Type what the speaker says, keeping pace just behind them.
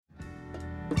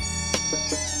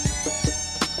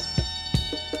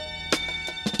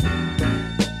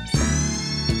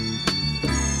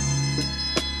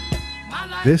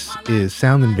This is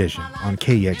Sound and Vision on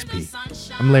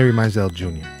KEXP. I'm Larry Mizell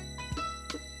Jr.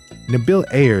 Nabil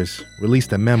Ayers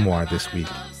released a memoir this week.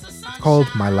 It's called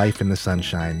My Life in the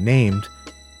Sunshine, named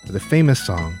for the famous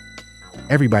song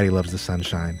Everybody Loves the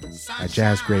Sunshine by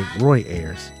jazz great Roy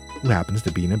Ayers, who happens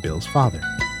to be Nabil's father.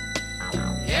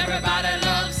 Everybody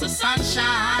loves the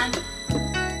sunshine.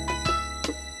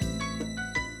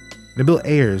 Nabil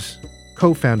Ayers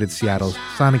co-founded Seattle's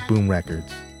Sonic Boom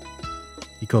Records.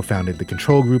 He co-founded the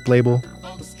Control Group label,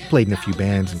 played in a few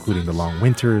bands, including The Long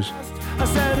Winters. I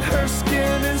said her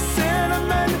skin is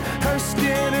cinnamon, her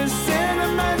skin is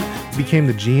cinnamon. He became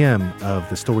the GM of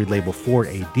the storied label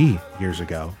 4AD years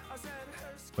ago.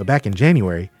 But back in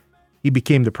January, he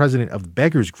became the president of the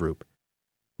Beggars Group,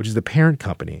 which is the parent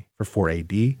company for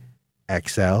 4AD,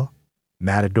 XL,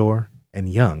 Matador, and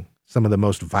Young, some of the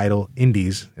most vital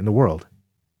indies in the world.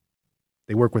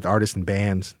 They work with artists and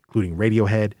bands, including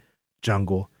Radiohead,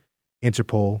 Jungle,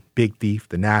 Interpol, Big Thief,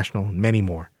 The National, and many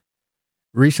more.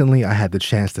 Recently, I had the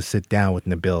chance to sit down with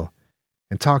Nabil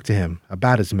and talk to him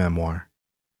about his memoir,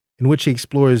 in which he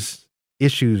explores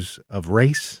issues of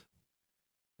race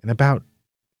and about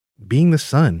being the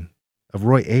son of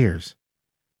Roy Ayers,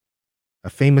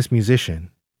 a famous musician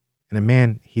and a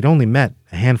man he'd only met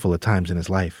a handful of times in his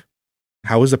life.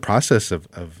 How was the process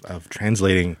of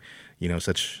translating,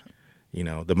 such,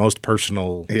 the most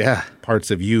personal parts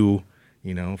of you,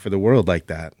 for the world like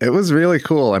that? It was really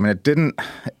cool. I mean,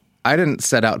 I didn't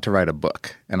set out to write a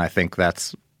book, and I think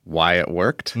that's why it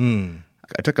worked.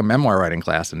 I took a memoir writing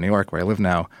class in New York, where I live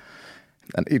now,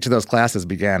 and each of those classes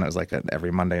began, it was like an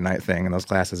every Monday night thing, and those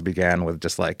classes began with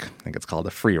just like, I think it's called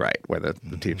a free write, where the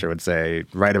teacher would say,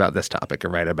 write about this topic, or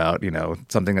write about,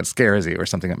 something that scares you, or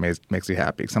something that makes you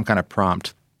happy, some kind of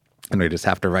prompt, and we just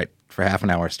have to write for half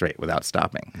an hour straight without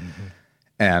stopping.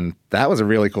 And that was a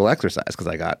really cool exercise because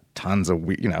I got tons of,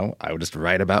 I would just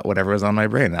write about whatever was on my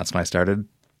brain. That's when I started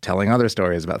telling other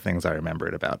stories about things I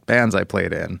remembered, about bands I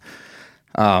played in,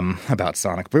 about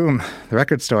Sonic Boom, the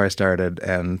record store I started,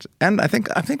 and I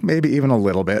think maybe even a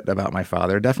little bit about my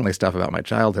father. Definitely stuff about my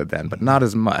childhood then, but not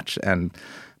as much. And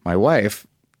my wife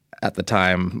at the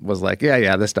time was like,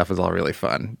 yeah, this stuff is all really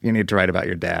fun. You need to write about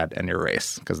your dad and your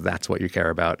race because that's what you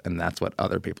care about and that's what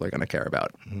other people are going to care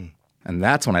about. And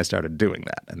that's when I started doing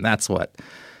that. And that's what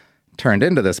turned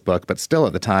into this book. But still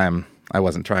at the time, I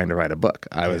wasn't trying to write a book.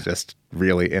 I was just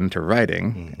really into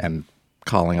writing and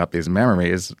calling up these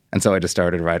memories. And so I just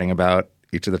started writing about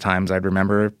each of the times I'd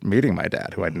remember meeting my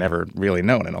dad, who I'd never really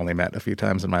known and only met a few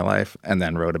times in my life. And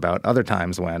then wrote about other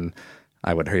times when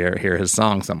I would hear his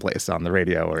song someplace on the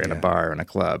radio or in a bar or in a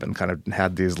club, and kind of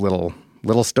had these little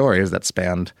stories that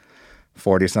spanned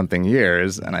 40-something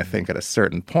years. And I think at a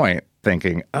certain point,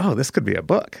 thinking, oh, this could be a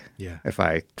book if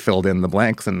I filled in the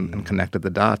blanks and connected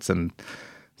the dots. And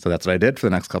so that's what I did for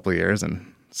the next couple of years,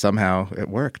 and somehow it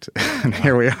worked. And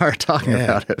here we are talking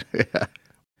about it.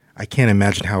 I can't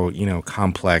imagine how,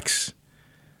 complex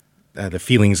the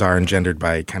feelings are engendered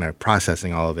by kind of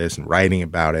processing all of this and writing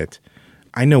about it.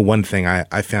 I know one thing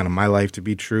I found in my life to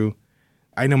be true.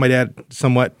 I know my dad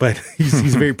somewhat, but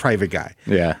he's a very private guy.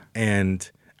 And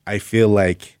I feel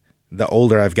like the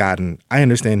older I've gotten, I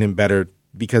understand him better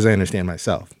because I understand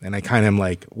myself. And I kind of am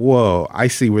like, whoa, I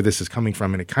see where this is coming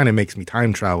from. And it kind of makes me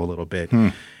time travel a little bit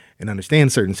and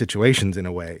understand certain situations in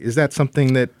a way. Is that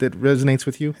something that resonates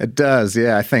with you? It does,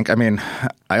 yeah.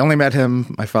 I only met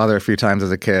my father, a few times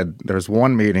as a kid. There was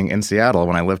one meeting in Seattle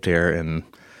when I lived here in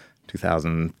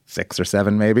 2006 or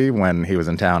 7 maybe, when he was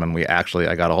in town, and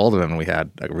I got a hold of him, and we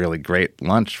had a really great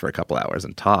lunch for a couple hours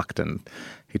and talked, and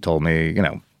he told me,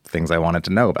 things I wanted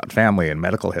to know about family and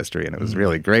medical history, and it was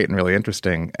really great and really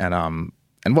interesting. And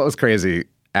what was crazy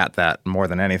at that more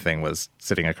than anything was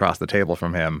sitting across the table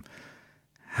from him,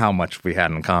 how much we had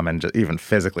in common, just even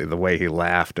physically, the way he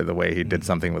laughed or the way he did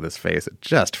something with his face. It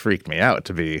just freaked me out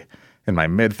to be in my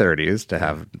mid-30s, to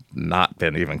have not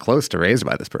been even close to raised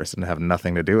by this person, to have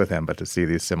nothing to do with him, but to see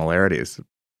these similarities.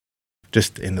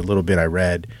 Just in the little bit I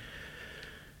read,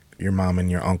 your mom and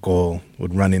your uncle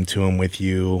would run into him with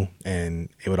you, and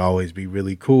it would always be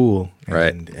really cool.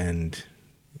 And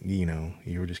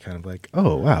you were just kind of like,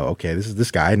 oh, wow, okay, this is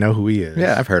this guy. I know who he is.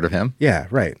 Yeah, I've heard of him. Yeah,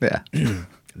 right. Yeah.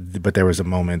 But there was a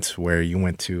moment where you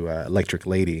went to Electric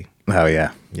Lady. Oh,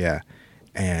 yeah. Yeah.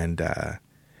 And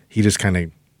he just kind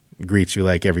of greets you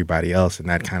like everybody else, and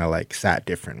that kind of like sat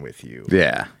different with you.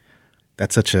 Yeah.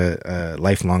 That's such a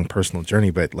lifelong personal journey,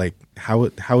 but like how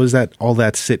is that, all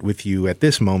that sit with you at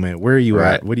this moment? Where are you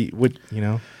at? What?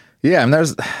 Yeah, and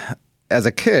as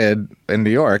a kid in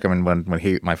New York, I mean, when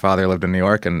my father lived in New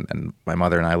York and my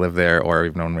mother and I lived there, or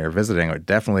even when we were visiting, I would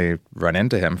definitely run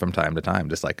into him from time to time,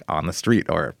 just like on the street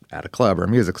or at a club or a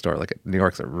music store. Like New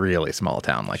York's a really small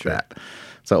town like that.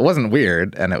 So it wasn't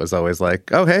weird, and it was always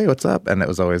like, oh, hey, what's up? And it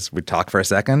was always, we'd talk for a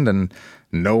second, and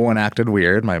no one acted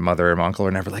weird. My mother or my uncle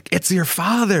were never like, it's your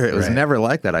father. It was never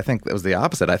like that. I think it was the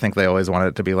opposite. I think they always wanted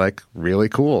it to be like really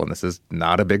cool, and this is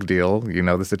not a big deal. You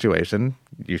know the situation.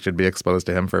 You should be exposed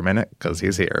to him for a minute because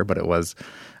he's here. But it was,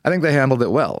 I think they handled it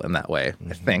well in that way,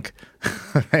 I think.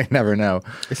 I never know.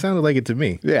 It sounded like it to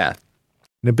me. Yeah.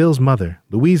 Nabil's mother,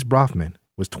 Louise Brofman,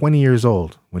 was 20 years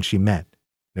old when she met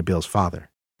Nabil's father.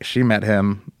 She met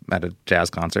him at a jazz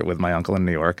concert with my uncle in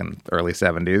New York in the early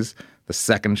 70s. The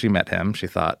second she met him, she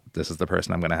thought, this is the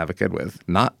person I'm going to have a kid with.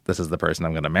 Not, this is the person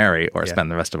I'm going to marry or spend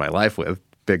the rest of my life with.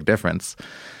 Big difference.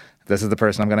 This is the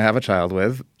person I'm going to have a child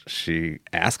with. She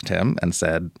asked him and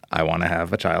said, I want to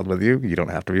have a child with you. You don't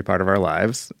have to be part of our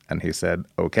lives. And he said,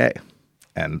 okay.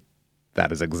 And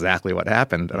that is exactly what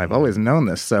happened. And I've always known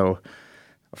this. So,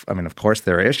 I mean, of course,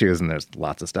 there are issues, and there's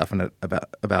lots of stuff in it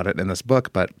about it in this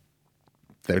book, but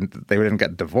they didn't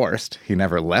get divorced. He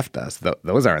never left us.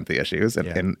 Those aren't the issues.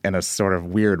 And in a sort of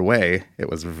weird way,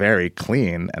 it was very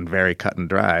clean and very cut and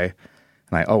dry.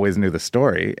 And I always knew the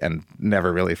story and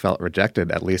never really felt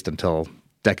rejected, at least until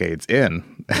decades in,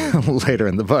 later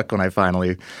in the book, when I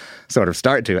finally sort of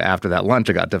start to. After that lunch,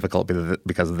 it got difficult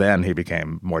because then he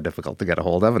became more difficult to get a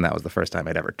hold of. And that was the first time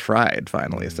I'd ever tried,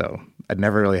 finally. So I'd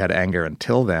never really had anger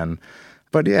until then.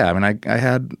 But yeah, I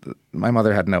mean, my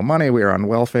mother had no money. We were on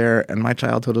welfare, and my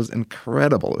childhood was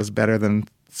incredible. It was better than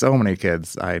so many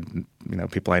kids.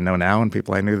 People I know now and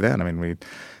people I knew then. I mean,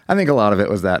 I think a lot of it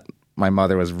was that my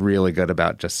mother was really good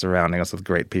about just surrounding us with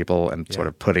great people and sort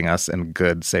of putting us in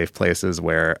good, safe places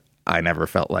where I never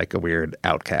felt like a weird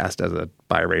outcast as a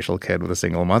biracial kid with a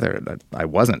single mother. I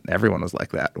wasn't. Everyone was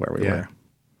like that where we were.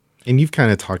 And you've kind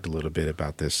of talked a little bit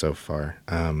about this so far,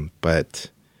 but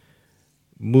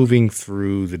moving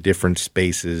through the different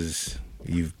spaces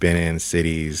you've been in,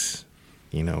 cities,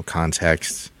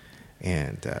 contexts,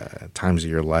 and times of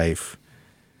your life.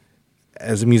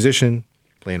 As a musician,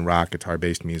 playing rock,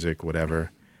 guitar-based music,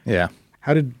 whatever. Yeah.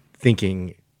 How did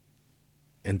thinking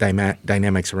and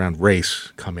dynamics around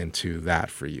race come into that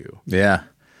for you? Yeah.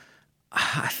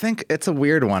 I think it's a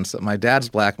weird one. So my dad's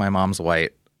black, my mom's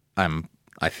white.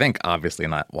 I think obviously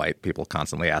not white. People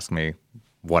constantly ask me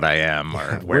what I am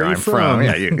or where I'm from.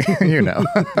 Yeah, you know.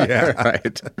 Yeah.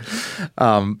 Right.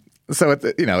 So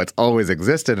it's always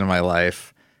existed in my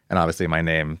life, and obviously my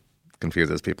name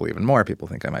confuses people even more. People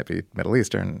think I might be Middle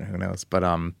Eastern, who knows? But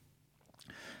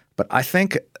I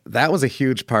think that was a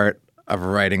huge part of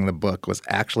writing the book, was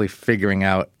actually figuring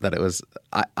out that it was.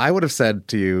 I would have said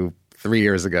to you 3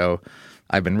 years ago,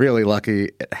 I've been really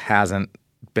lucky. It hasn't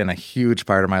been a huge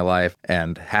part of my life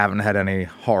and haven't had any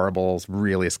horrible,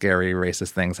 really scary racist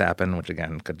things happen, which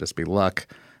again could just be luck.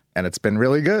 And it's been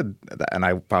really good. And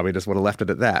I probably just would have left it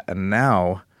at that. And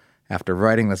now, after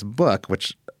writing this book,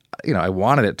 which, I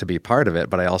wanted it to be part of it,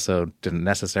 but I also didn't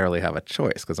necessarily have a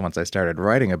choice, because once I started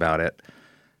writing about it,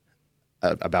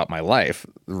 about my life,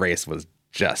 race was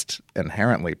just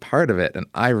inherently part of it. And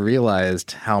I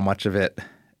realized how much of it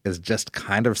is just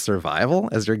kind of survival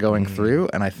as you're going through.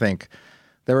 And I think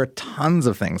there were tons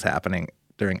of things happening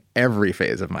during every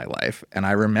phase of my life, and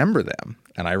I remember them,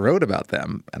 and I wrote about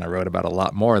them, and I wrote about a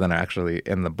lot more than actually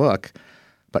in the book.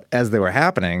 But as they were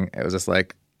happening, it was just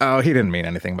like, oh, he didn't mean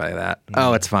anything by that.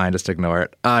 Oh, it's fine, just ignore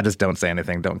it. Just don't say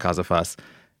anything, don't cause a fuss.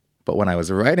 But when I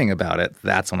was writing about it,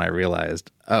 that's when I realized,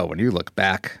 oh, when you look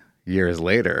back years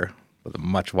later with a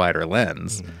much wider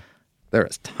lens, there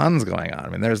is tons going on. I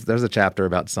mean, there's a chapter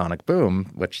about Sonic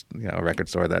Boom, which, a record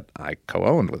store that I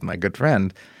co-owned with my good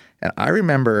friend. And I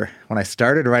remember when I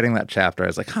started writing that chapter, I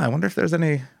was like, I wonder if there's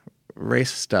any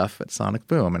race stuff at Sonic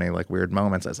Boom, any like weird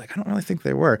moments. I was like, I don't really think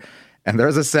there were. And there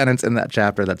was a sentence in that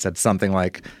chapter that said something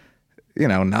like, there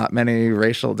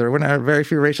were very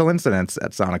few racial incidents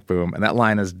at Sonic Boom. And that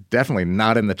line is definitely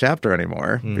not in the chapter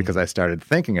anymore because I started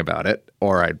thinking about it.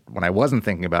 Or when I wasn't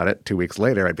thinking about it, 2 weeks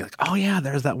later, I'd be like, oh yeah,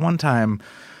 there's that one time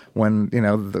when,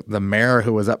 the mayor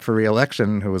who was up for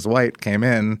re-election, who was white, came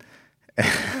in,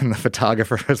 and the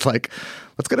photographer was like,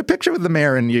 let's get a picture with the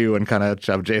mayor and you, and kind of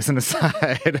shoved Jason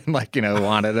aside and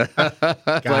wanted to.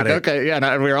 Got it. Okay, yeah.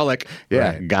 And we were all like,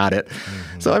 yeah, right. Got it.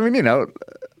 So, I mean,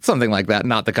 something like that,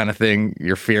 not the kind of thing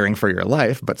you're fearing for your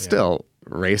life, but still,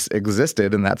 race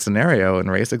existed in that scenario,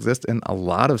 and race exists in a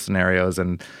lot of scenarios.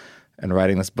 And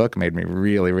writing this book made me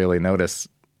really, really notice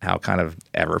how kind of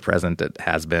ever-present it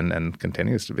has been and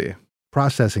continues to be.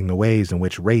 Processing the ways in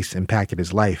which race impacted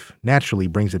his life naturally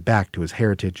brings it back to his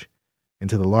heritage,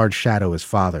 into the large shadow of his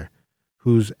father,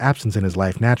 whose absence in his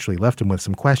life naturally left him with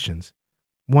some questions.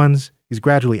 Ones he's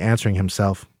gradually answering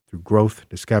himself through growth,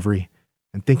 discovery,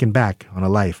 and thinking back on a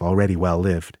life already well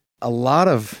lived. A lot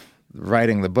of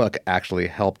writing the book actually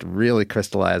helped really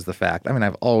crystallize the fact. I mean,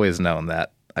 I've always known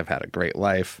that I've had a great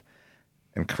life,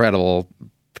 incredible,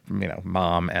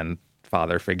 mom and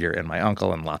father figure in my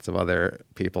uncle and lots of other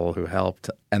people who helped.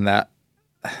 And that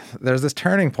there's this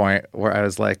turning point where I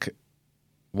was like,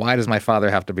 why does my father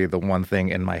have to be the one thing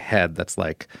in my head that's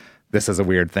like, this is a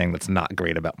weird thing that's not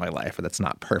great about my life, or that's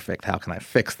not perfect. How can I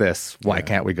fix this? Why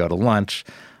can't we go to lunch?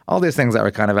 All these things that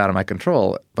were kind of out of my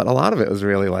control. But a lot of it was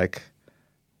really like,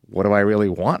 what do I really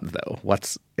want, though?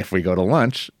 If we go to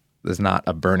lunch, there's not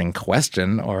a burning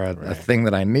question or a thing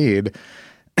that I need.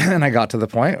 And I got to the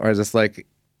point where I was just like,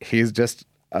 he's just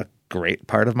a great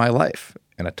part of my life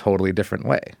in a totally different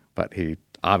way. But he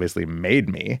obviously made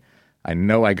me. I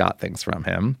know I got things from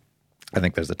him. I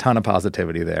think there's a ton of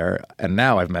positivity there. And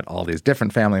now I've met all these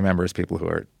different family members, people who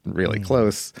are really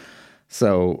close.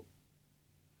 So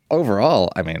overall,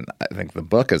 I mean, I think the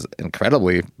book is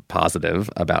incredibly positive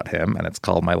about him, and it's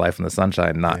called My Life in the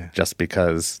Sunshine, not just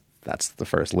because that's the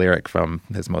first lyric from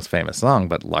his most famous song,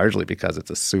 but largely because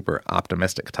it's a super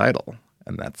optimistic title.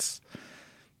 And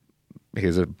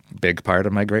he's a big part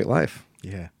of my great life.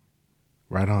 Yeah.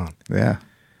 Right on. Yeah.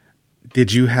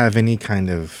 Did you have any kind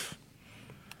of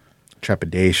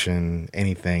trepidation,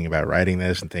 anything about writing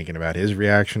this and thinking about his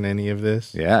reaction to any of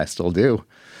this? Yeah, I still do.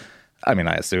 I mean,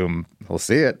 I assume he'll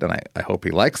see it, and I hope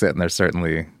he likes it. And there's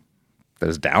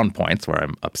down points where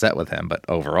I'm upset with him, but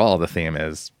overall the theme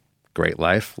is great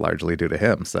life, largely due to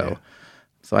him. So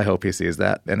I hope he sees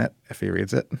that in it if he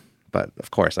reads it. But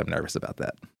of course, I'm nervous about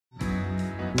that.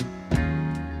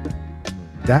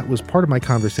 That was part of my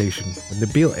conversation with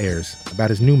Nabil Ayers about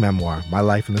his new memoir, My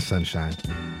Life in the Sunshine.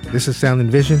 This is Sound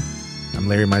and Vision. I'm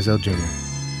Larry Mizell Jr.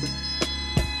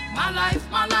 My life,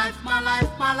 my life, my life,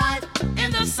 my life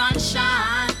in the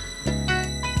sunshine.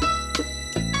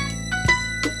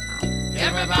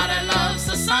 Everybody loves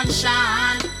the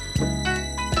sunshine.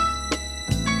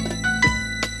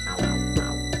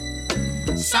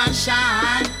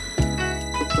 Sunshine.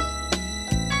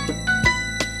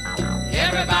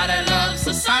 Everybody loves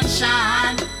the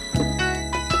sunshine.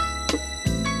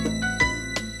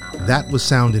 That was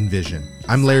Sound and Vision.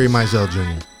 I'm Larry Mizell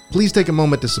Jr. Please take a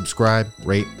moment to subscribe,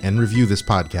 rate, and review this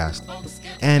podcast.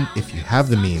 And if you have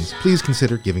the means, please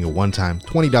consider giving a one-time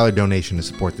 $20 donation to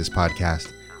support this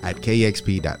podcast at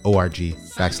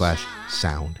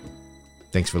kexp.org/sound.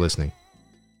 Thanks for listening.